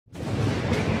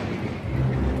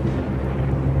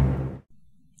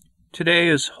Today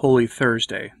is Holy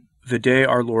Thursday, the day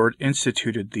our Lord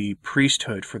instituted the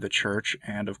priesthood for the Church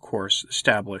and, of course,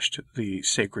 established the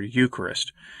sacred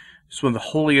Eucharist. It's one of the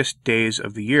holiest days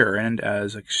of the year, and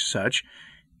as such,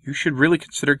 you should really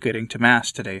consider getting to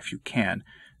Mass today if you can.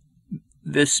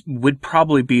 This would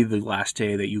probably be the last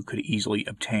day that you could easily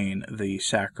obtain the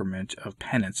sacrament of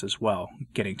penance as well,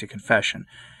 getting to confession.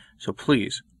 So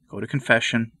please, go to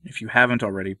confession if you haven't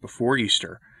already before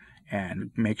Easter,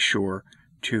 and make sure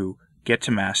to get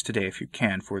to Mass today if you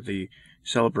can for the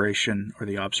celebration or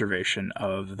the observation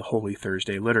of the Holy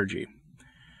Thursday liturgy.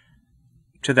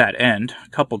 To that end, a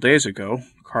couple days ago,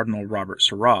 Cardinal Robert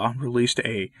Sarah released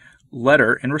a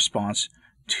letter in response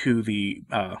to the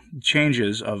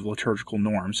changes of liturgical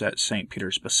norms at St.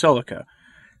 Peter's Basilica.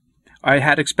 I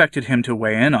had expected him to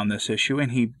weigh in on this issue,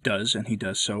 and he does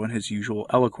so in his usual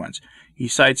eloquence. He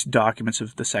cites documents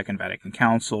of the Second Vatican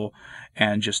Council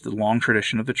and just the long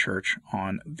tradition of the Church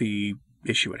on the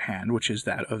issue at hand, which is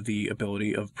that of the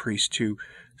ability of priests to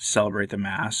celebrate the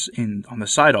Mass on the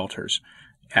side altars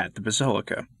at the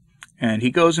Basilica. And he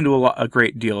goes into a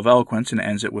great deal of eloquence and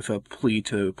ends it with a plea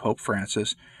to Pope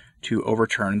Francis to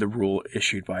overturn the rule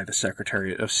issued by the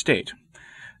Secretariat of State.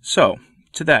 So,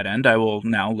 to that end, I will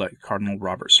now let Cardinal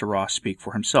Robert Sarah speak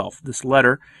for himself. This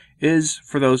letter is,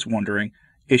 for those wondering,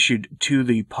 issued to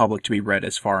the public to be read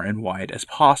as far and wide as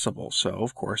possible, so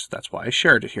of course that's why I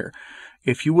shared it here.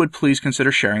 If you would please consider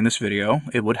sharing this video,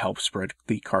 it would help spread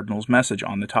the Cardinal's message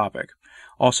on the topic.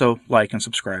 Also, like and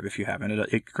subscribe if you haven't,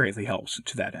 it greatly helps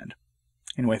to that end.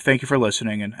 Anyway, thank you for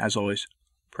listening, and as always,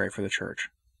 pray for the Church.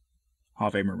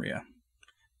 Ave Maria.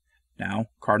 Now,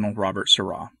 Cardinal Robert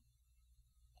Sarah.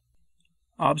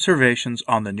 Observations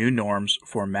on the New Norms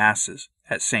for Masses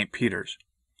at St. Peter's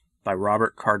by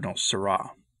Robert Cardinal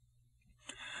Sarah.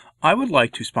 I would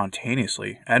like to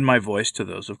spontaneously add my voice to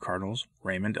those of Cardinals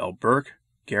Raymond L. Burke,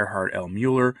 Gerhard L.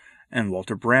 Müller, and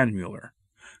Walter Brandmüller,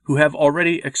 who have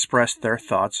already expressed their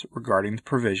thoughts regarding the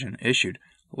provision issued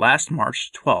last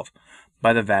March 12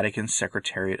 by the Vatican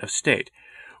Secretariat of State,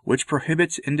 which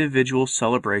prohibits individual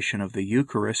celebration of the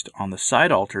Eucharist on the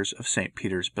side altars of St.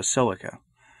 Peter's Basilica.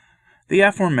 The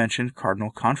aforementioned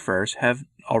Cardinal Confreres have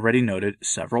already noted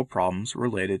several problems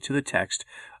related to the text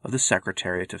of the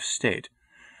Secretariat of State.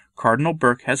 Cardinal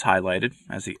Burke has highlighted,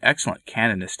 as the excellent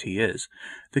canonist he is,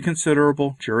 the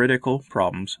considerable juridical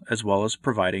problems as well as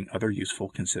providing other useful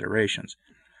considerations.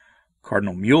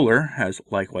 Cardinal Müller has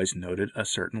likewise noted a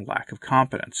certain lack of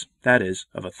competence, that is,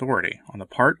 of authority, on the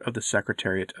part of the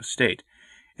Secretariat of State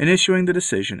in issuing the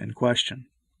decision in question.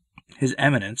 His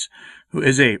Eminence, who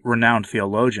is a renowned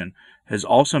theologian, has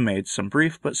also made some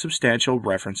brief but substantial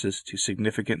references to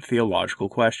significant theological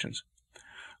questions.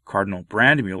 Cardinal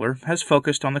Brandmüller has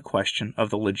focused on the question of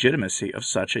the legitimacy of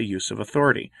such a use of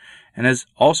authority, and has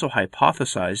also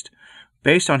hypothesized,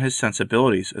 based on his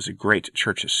sensibilities as a great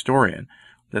church historian,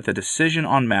 that the decision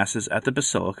on Masses at the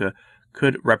Basilica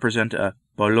could represent a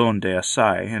ballon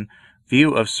d'essai in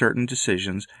view of certain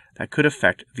decisions that could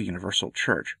affect the universal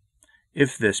Church.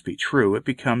 If this be true, it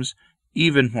becomes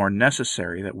even more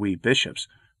necessary that we bishops,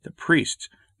 the priests,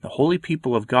 the holy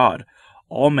people of God,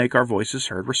 all make our voices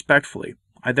heard respectfully.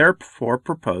 I therefore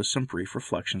propose some brief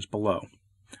reflections below.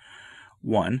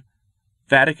 1.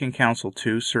 Vatican Council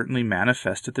II certainly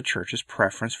manifested the Church's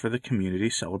preference for the community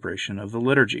celebration of the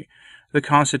liturgy. The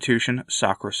Constitution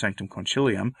Sacrosanctum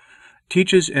Concilium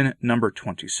teaches in number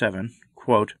 27,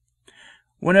 quote,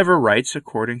 "Whenever rites,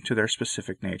 according to their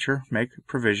specific nature, make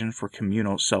provision for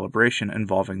communal celebration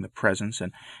involving the presence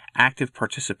and active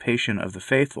participation of the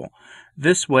faithful,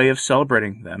 this way of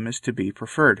celebrating them is to be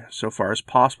preferred, so far as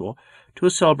possible, to a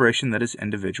celebration that is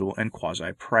individual and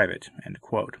quasi-private." End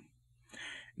quote.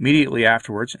 Immediately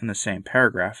afterwards, in the same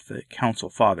paragraph, the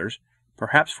Council Fathers,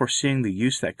 perhaps foreseeing the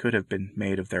use that could have been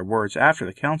made of their words after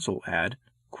the Council, add,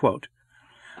 quote,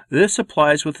 "This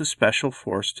applies with especial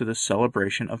force to the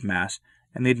celebration of Mass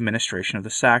and the administration of the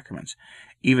sacraments,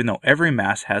 even though every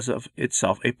Mass has of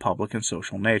itself a public and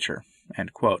social nature."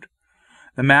 End quote.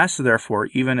 The Mass, therefore,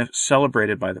 even if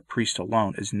celebrated by the priest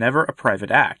alone, is never a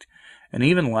private act, and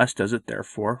even less does it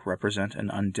therefore represent an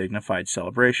undignified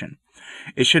celebration.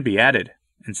 It should be added,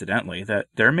 incidentally, that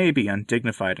there may be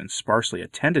undignified and sparsely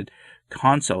attended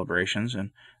concelebrations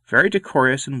and very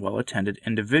decorous and well-attended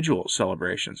individual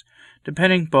celebrations,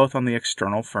 depending both on the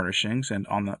external furnishings and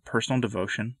on the personal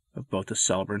devotion of both the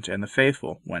celebrant and the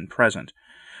faithful when present.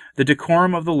 The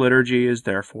decorum of the liturgy is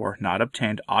therefore not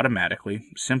obtained automatically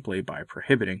simply by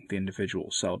prohibiting the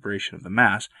individual celebration of the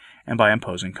Mass and by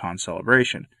imposing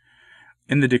concelebration.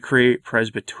 In the Decree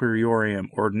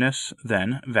Presbyteriorum Ordinis,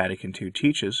 then, Vatican II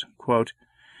teaches, quote,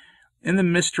 In the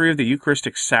mystery of the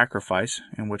Eucharistic sacrifice,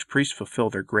 in which priests fulfill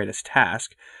their greatest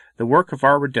task, the work of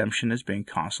our redemption is being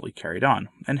constantly carried on,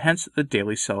 and hence the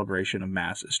daily celebration of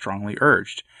Mass is strongly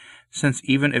urged, since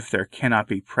even if there cannot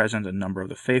be present a number of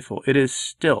the faithful, it is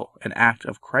still an act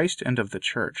of Christ and of the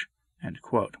Church." End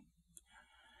quote.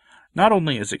 Not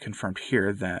only is it confirmed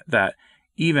here that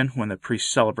even when the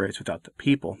priest celebrates without the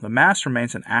people, the Mass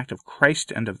remains an act of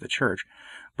Christ and of the Church,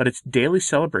 but its daily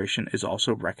celebration is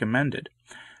also recommended.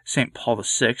 St. Paul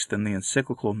VI, in the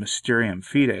encyclical Mysterium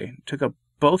Fidei, took up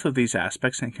both of these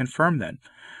aspects and confirmed them,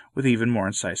 with even more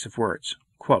incisive words.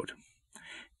 Quote,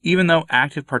 "Even though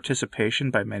active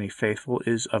participation by many faithful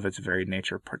is of its very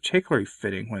nature particularly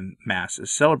fitting when Mass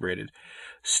is celebrated,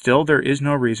 still there is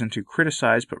no reason to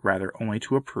criticize, but rather only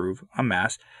to approve, a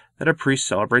Mass that a priest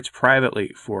celebrates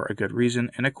privately for a good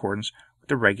reason in accordance with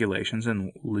the regulations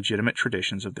and legitimate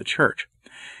traditions of the Church,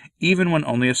 even when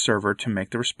only a server to make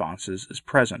the responses is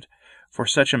present, for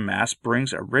such a Mass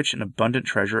brings a rich and abundant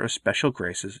treasure of special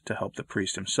graces to help the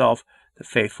priest himself, the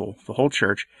faithful, the whole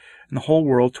Church, and the whole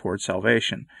world toward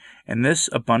salvation, and this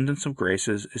abundance of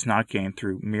graces is not gained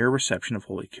through mere reception of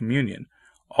Holy Communion.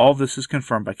 All this is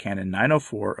confirmed by Canon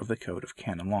 904 of the Code of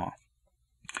Canon Law.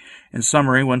 In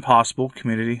summary, when possible,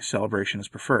 community celebration is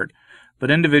preferred, but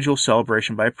individual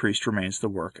celebration by a priest remains the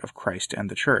work of Christ and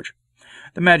the Church.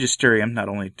 The Magisterium not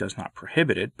only does not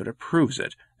prohibit it, but approves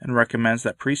it, and recommends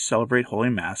that priests celebrate Holy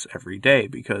Mass every day,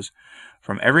 because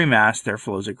from every Mass there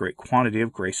flows a great quantity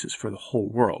of graces for the whole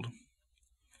world.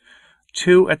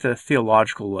 2. At the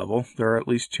theological level, there are at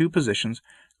least two positions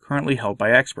currently held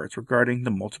by experts regarding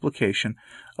the multiplication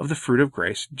of the fruit of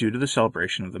grace due to the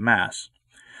celebration of the Mass.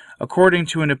 According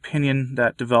to an opinion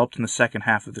that developed in the second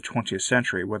half of the 20th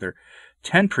century, whether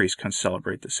 10 priests can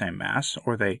celebrate the same Mass,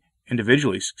 or they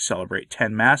individually celebrate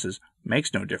 10 Masses,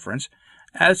 makes no difference,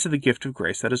 as to the gift of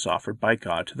grace that is offered by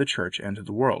God to the Church and to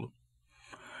the world.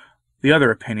 The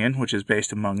other opinion, which is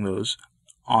based among those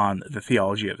on the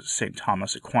theology of St.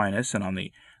 Thomas Aquinas and on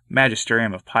the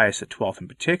magisterium of Pius XII in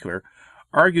particular,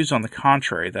 argues on the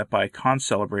contrary that by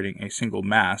concelebrating a single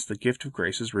Mass, the gift of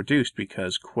grace is reduced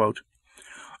because, quote,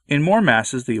 "In more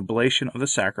Masses the oblation of the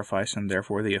sacrifice, and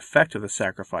therefore the effect of the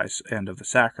sacrifice and of the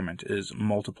sacrament, is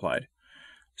multiplied."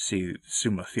 See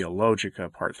Summa Theologica,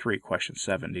 Part 3, Question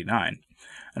 79,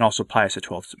 and also Pius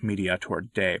XII's Mediator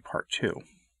Dei, Part 2.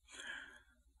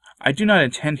 I do not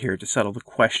intend here to settle the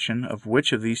question of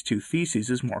which of these two theses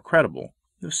is more credible.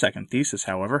 The second thesis,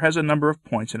 however, has a number of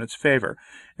points in its favor,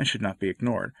 and should not be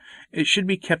ignored. It should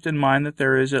be kept in mind that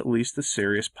there is at least the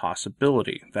serious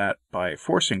possibility that, by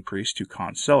forcing priests to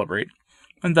concelebrate,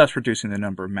 and thus reducing the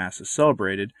number of Masses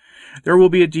celebrated, there will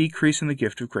be a decrease in the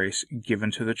gift of grace given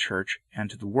to the Church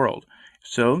and to the world.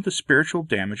 So the spiritual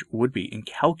damage would be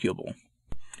incalculable.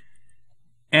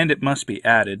 And it must be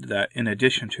added that, in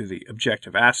addition to the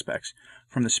objective aspects,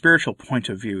 from the spiritual point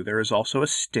of view there is also a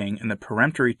sting in the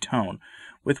peremptory tone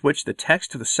with which the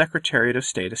text of the Secretariat of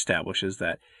State establishes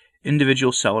that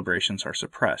individual celebrations are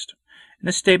suppressed. In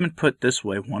a statement put this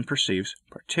way, one perceives,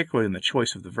 particularly in the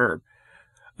choice of the verb,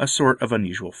 a sort of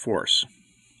unusual force.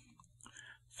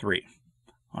 3.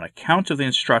 On account of the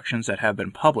instructions that have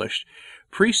been published,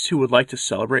 priests who would like to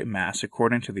celebrate Mass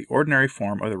according to the ordinary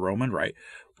form of the Roman Rite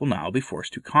will now be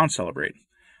forced to concelebrate.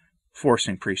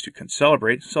 Forcing priests to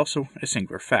concelebrate is also a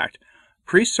singular fact.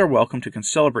 Priests are welcome to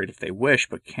concelebrate if they wish,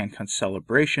 but can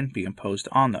concelebration be imposed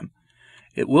on them?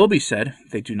 It will be said,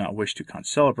 if they do not wish to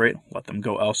concelebrate, let them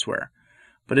go elsewhere.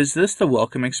 But is this the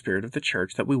welcoming spirit of the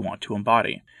Church that we want to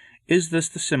embody? Is this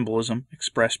the symbolism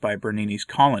expressed by Bernini's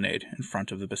colonnade in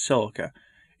front of the Basilica,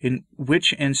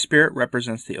 which in spirit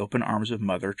represents the open arms of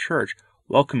Mother Church,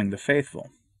 welcoming the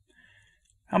faithful?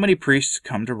 How many priests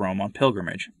come to Rome on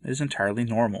pilgrimage? It is entirely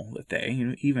normal that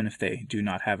they, even if they do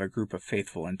not have a group of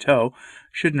faithful in tow,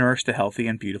 should nourish the healthy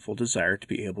and beautiful desire to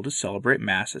be able to celebrate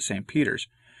Mass at St. Peter's,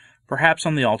 perhaps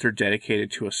on the altar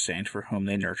dedicated to a saint for whom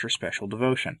they nurture special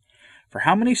devotion. For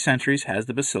how many centuries has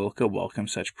the Basilica welcomed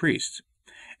such priests?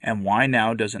 And why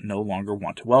now does it no longer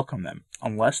want to welcome them,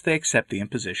 unless they accept the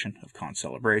imposition of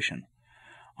concelebration?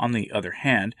 On the other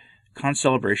hand,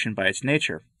 concelebration by its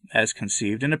nature, as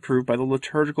conceived and approved by the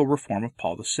liturgical reform of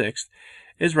Paul VI,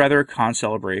 is rather a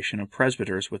concelebration of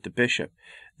presbyters with the bishop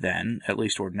than, at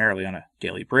least ordinarily on a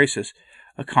daily basis,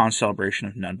 a concelebration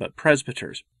of none but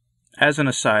presbyters. As an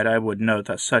aside, I would note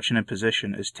that such an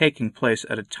imposition is taking place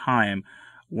at a time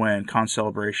when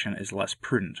concelebration is less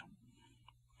prudent.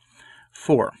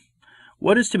 4.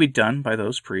 What is to be done by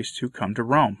those priests who come to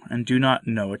Rome and do not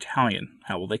know Italian?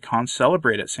 How will they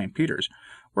concelebrate at St. Peter's,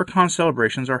 where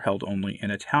concelebrations are held only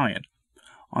in Italian?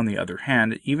 On the other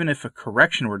hand, even if a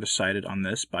correction were decided on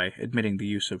this by admitting the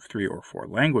use of 3 or 4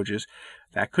 languages,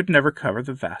 that could never cover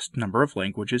the vast number of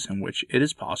languages in which it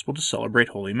is possible to celebrate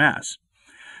Holy Mass.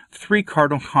 The 3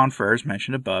 cardinal confreres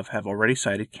mentioned above have already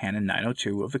cited Canon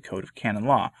 902 of the Code of Canon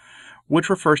Law, which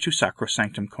refers to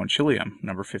Sacrosanctum Concilium,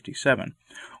 number 57,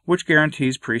 which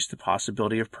guarantees priests the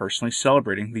possibility of personally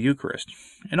celebrating the Eucharist.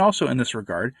 And also in this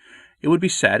regard, it would be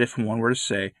sad if one were to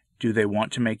say, do they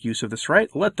want to make use of this right?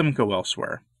 Let them go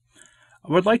elsewhere.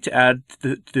 I would like to add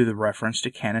to the reference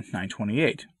to Canon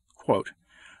 928, quote,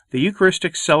 the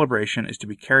Eucharistic celebration is to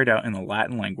be carried out in the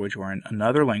Latin language or in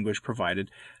another language provided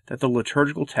that the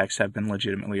liturgical texts have been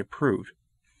legitimately approved.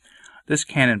 This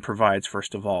canon provides,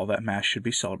 first of all, that Mass should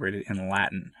be celebrated in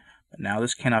Latin, but now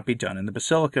this cannot be done in the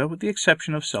Basilica with the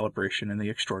exception of celebration in the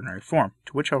extraordinary form,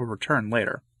 to which I will return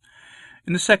later.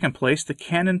 In the second place, the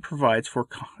canon provides for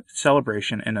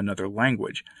celebration in another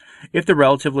language, if the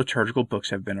relative liturgical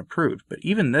books have been approved, but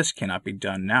even this cannot be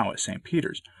done now at St.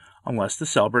 Peter's, unless the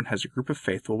celebrant has a group of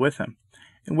faithful with him,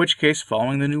 in which case,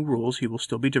 following the new rules, he will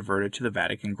still be diverted to the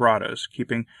Vatican grottos,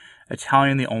 keeping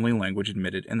Italian the only language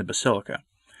admitted in the Basilica.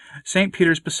 St.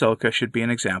 Peter's Basilica should be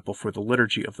an example for the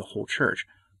liturgy of the whole Church,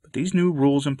 but these new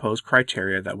rules impose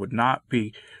criteria that would not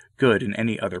be good in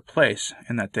any other place,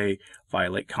 and that they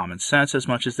violate common sense as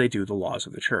much as they do the laws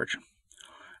of the Church.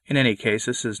 In any case,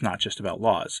 this is not just about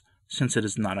laws, since it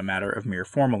is not a matter of mere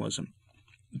formalism.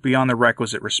 Beyond the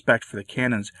requisite respect for the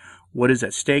canons, what is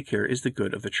at stake here is the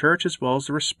good of the Church as well as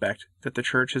the respect that the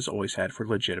Church has always had for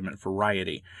legitimate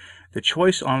variety. The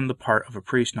choice on the part of a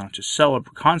priest not to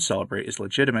con-celebrate is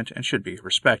legitimate and should be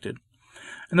respected.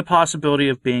 And the possibility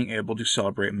of being able to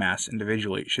celebrate Mass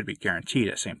individually should be guaranteed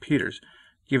at St. Peter's,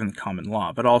 given the common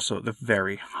law, but also the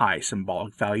very high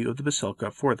symbolic value of the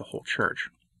Basilica for the whole Church.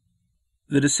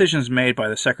 The decisions made by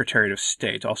the Secretariat of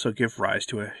State also give rise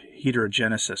to a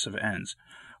heterogenesis of ends.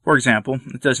 For example,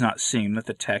 it does not seem that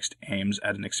the text aims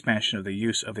at an expansion of the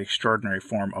use of the extraordinary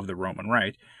form of the Roman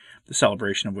Rite, the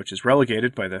celebration of which is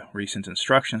relegated by the recent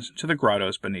instructions to the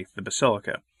grottos beneath the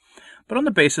Basilica. But on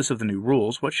the basis of the new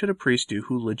rules, what should a priest do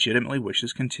who legitimately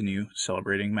wishes to continue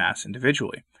celebrating Mass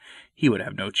individually? He would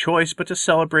have no choice but to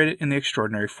celebrate it in the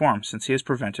extraordinary form, since he is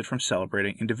prevented from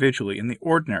celebrating individually in the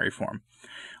ordinary form.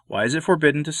 Why is it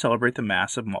forbidden to celebrate the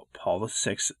Mass of Paul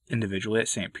VI individually at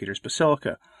St. Peter's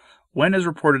Basilica, when, as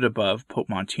reported above, Pope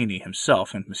Montini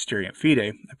himself in Mysterium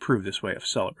Fidei approved this way of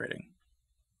celebrating?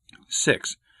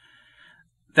 6.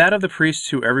 That of the priests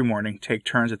who every morning take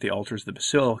turns at the altars of the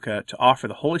Basilica to offer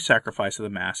the holy sacrifice of the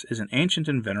Mass is an ancient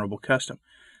and venerable custom.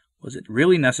 Was it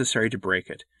really necessary to break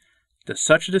it? Does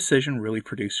such a decision really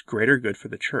produce greater good for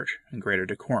the Church and greater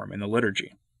decorum in the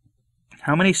liturgy?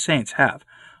 How many saints have,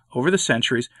 over the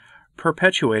centuries,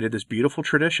 perpetuated this beautiful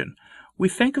tradition? We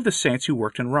think of the saints who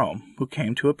worked in Rome, who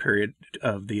came to a period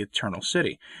of the Eternal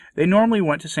City. They normally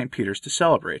went to St. Peter's to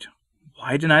celebrate.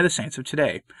 Why deny the saints of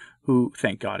today, who,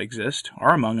 thank God, exist,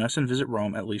 are among us and visit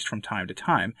Rome at least from time to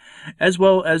time, as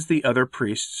well as the other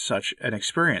priests such an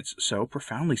experience, so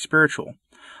profoundly spiritual?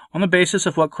 On the basis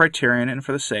of what criterion and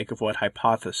for the sake of what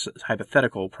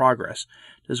hypothetical progress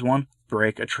does one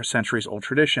break a centuries-old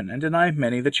tradition and deny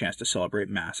many the chance to celebrate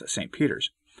Mass at St.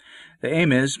 Peter's? The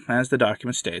aim is, as the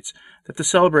document states, that the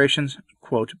celebrations,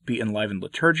 quote, be enlivened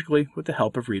liturgically with the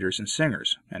help of readers and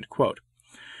singers, end quote.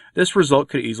 This result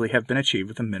could easily have been achieved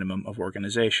with a minimum of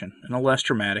organization, in a less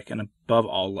dramatic and above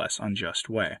all less unjust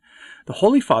way. The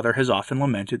Holy Father has often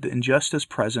lamented the injustice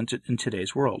present in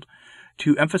today's world.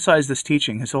 To emphasize this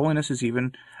teaching, His Holiness has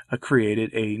even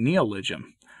created a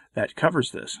neologism that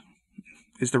covers this.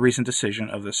 Is the recent decision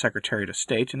of the Secretariat of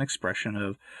State an expression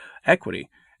of equity?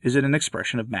 Is it an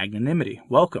expression of magnanimity,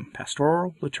 welcome,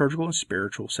 pastoral, liturgical, and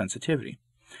spiritual sensitivity?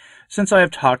 Since I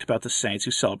have talked about the saints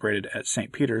who celebrated at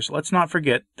St. Peter's, let's not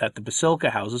forget that the Basilica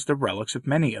houses the relics of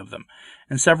many of them,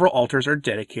 and several altars are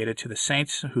dedicated to the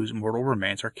saints whose mortal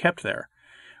remains are kept there.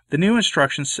 The new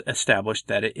instructions established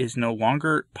that it is no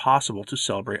longer possible to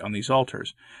celebrate on these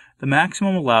altars. The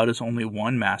maximum allowed is only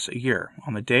one Mass a year,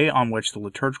 on the day on which the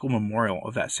liturgical memorial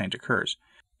of that saint occurs.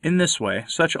 In this way,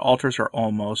 such altars are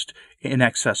almost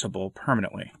inaccessible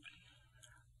permanently.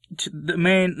 The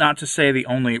main, not to say the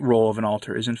only, role of an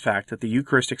altar is in fact that the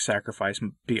Eucharistic sacrifice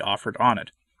be offered on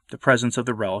it. The presence of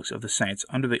the relics of the saints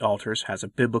under the altars has a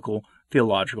biblical,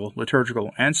 theological,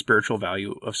 liturgical, and spiritual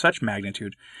value of such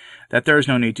magnitude that there is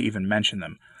no need to even mention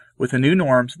them. With the new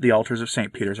norms, the altars of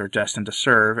St. Peter's are destined to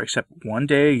serve, except one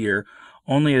day a year,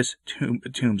 only as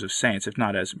tombs of saints, if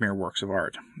not as mere works of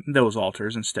art. Those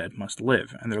altars, instead, must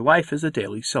live, and their life is the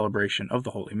daily celebration of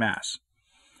the Holy Mass.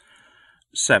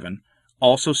 7.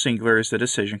 Also singular is the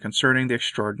decision concerning the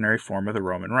extraordinary form of the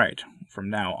Roman Rite. From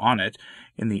now on it,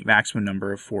 in the maximum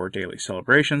number of 4 daily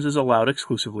celebrations, is allowed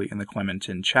exclusively in the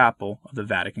Clementine Chapel of the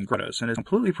Vatican grottos, and is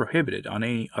completely prohibited on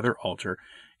any other altar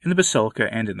in the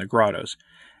basilica and in the grottos.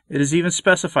 It is even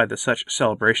specified that such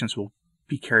celebrations will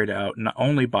be carried out not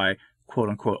only by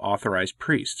quote-unquote authorized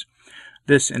priests.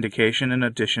 This indication, in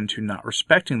addition to not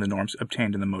respecting the norms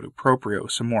obtained in the Motu Proprio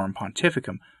Summorum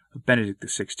Pontificum of Benedict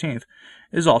XVI,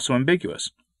 is also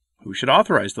ambiguous. Who should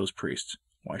authorize those priests?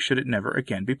 Why should it never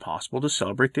again be possible to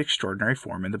celebrate the extraordinary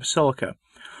form in the basilica?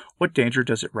 What danger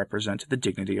does it represent to the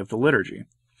dignity of the liturgy?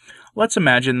 Let's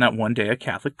imagine that one day a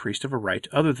Catholic priest of a rite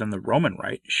other than the Roman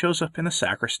Rite shows up in the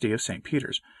sacristy of St.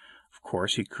 Peter's. Of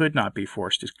course, he could not be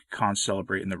forced to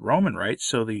concelebrate in the Roman Rite,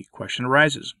 so the question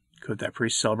arises, could that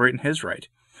priest celebrate in his rite?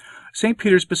 St.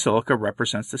 Peter's Basilica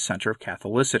represents the center of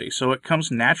Catholicity, so it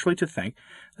comes naturally to think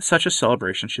that such a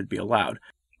celebration should be allowed.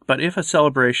 But if a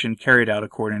celebration carried out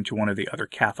according to one of the other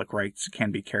Catholic rites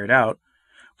can be carried out,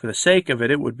 for the sake of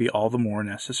it, it would be all the more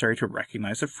necessary to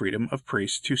recognize the freedom of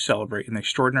priests to celebrate in the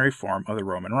extraordinary form of the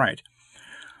Roman Rite.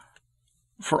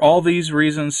 For all these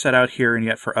reasons set out here and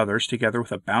yet for others, together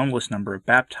with a boundless number of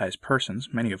baptized persons,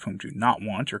 many of whom do not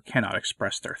want or cannot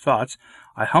express their thoughts,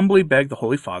 I humbly beg the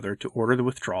Holy Father to order the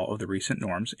withdrawal of the recent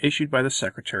norms issued by the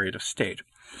Secretariat of State,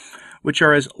 which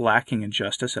are as lacking in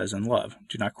justice as in love,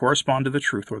 do not correspond to the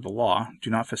truth or the law,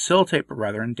 do not facilitate but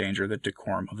rather endanger the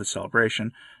decorum of the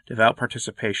celebration, devout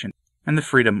participation, and the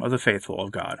freedom of the faithful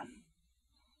of God.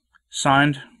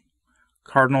 Signed,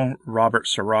 Cardinal Robert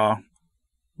Sarah,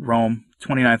 Rome,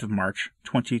 29th of March,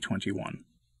 2021.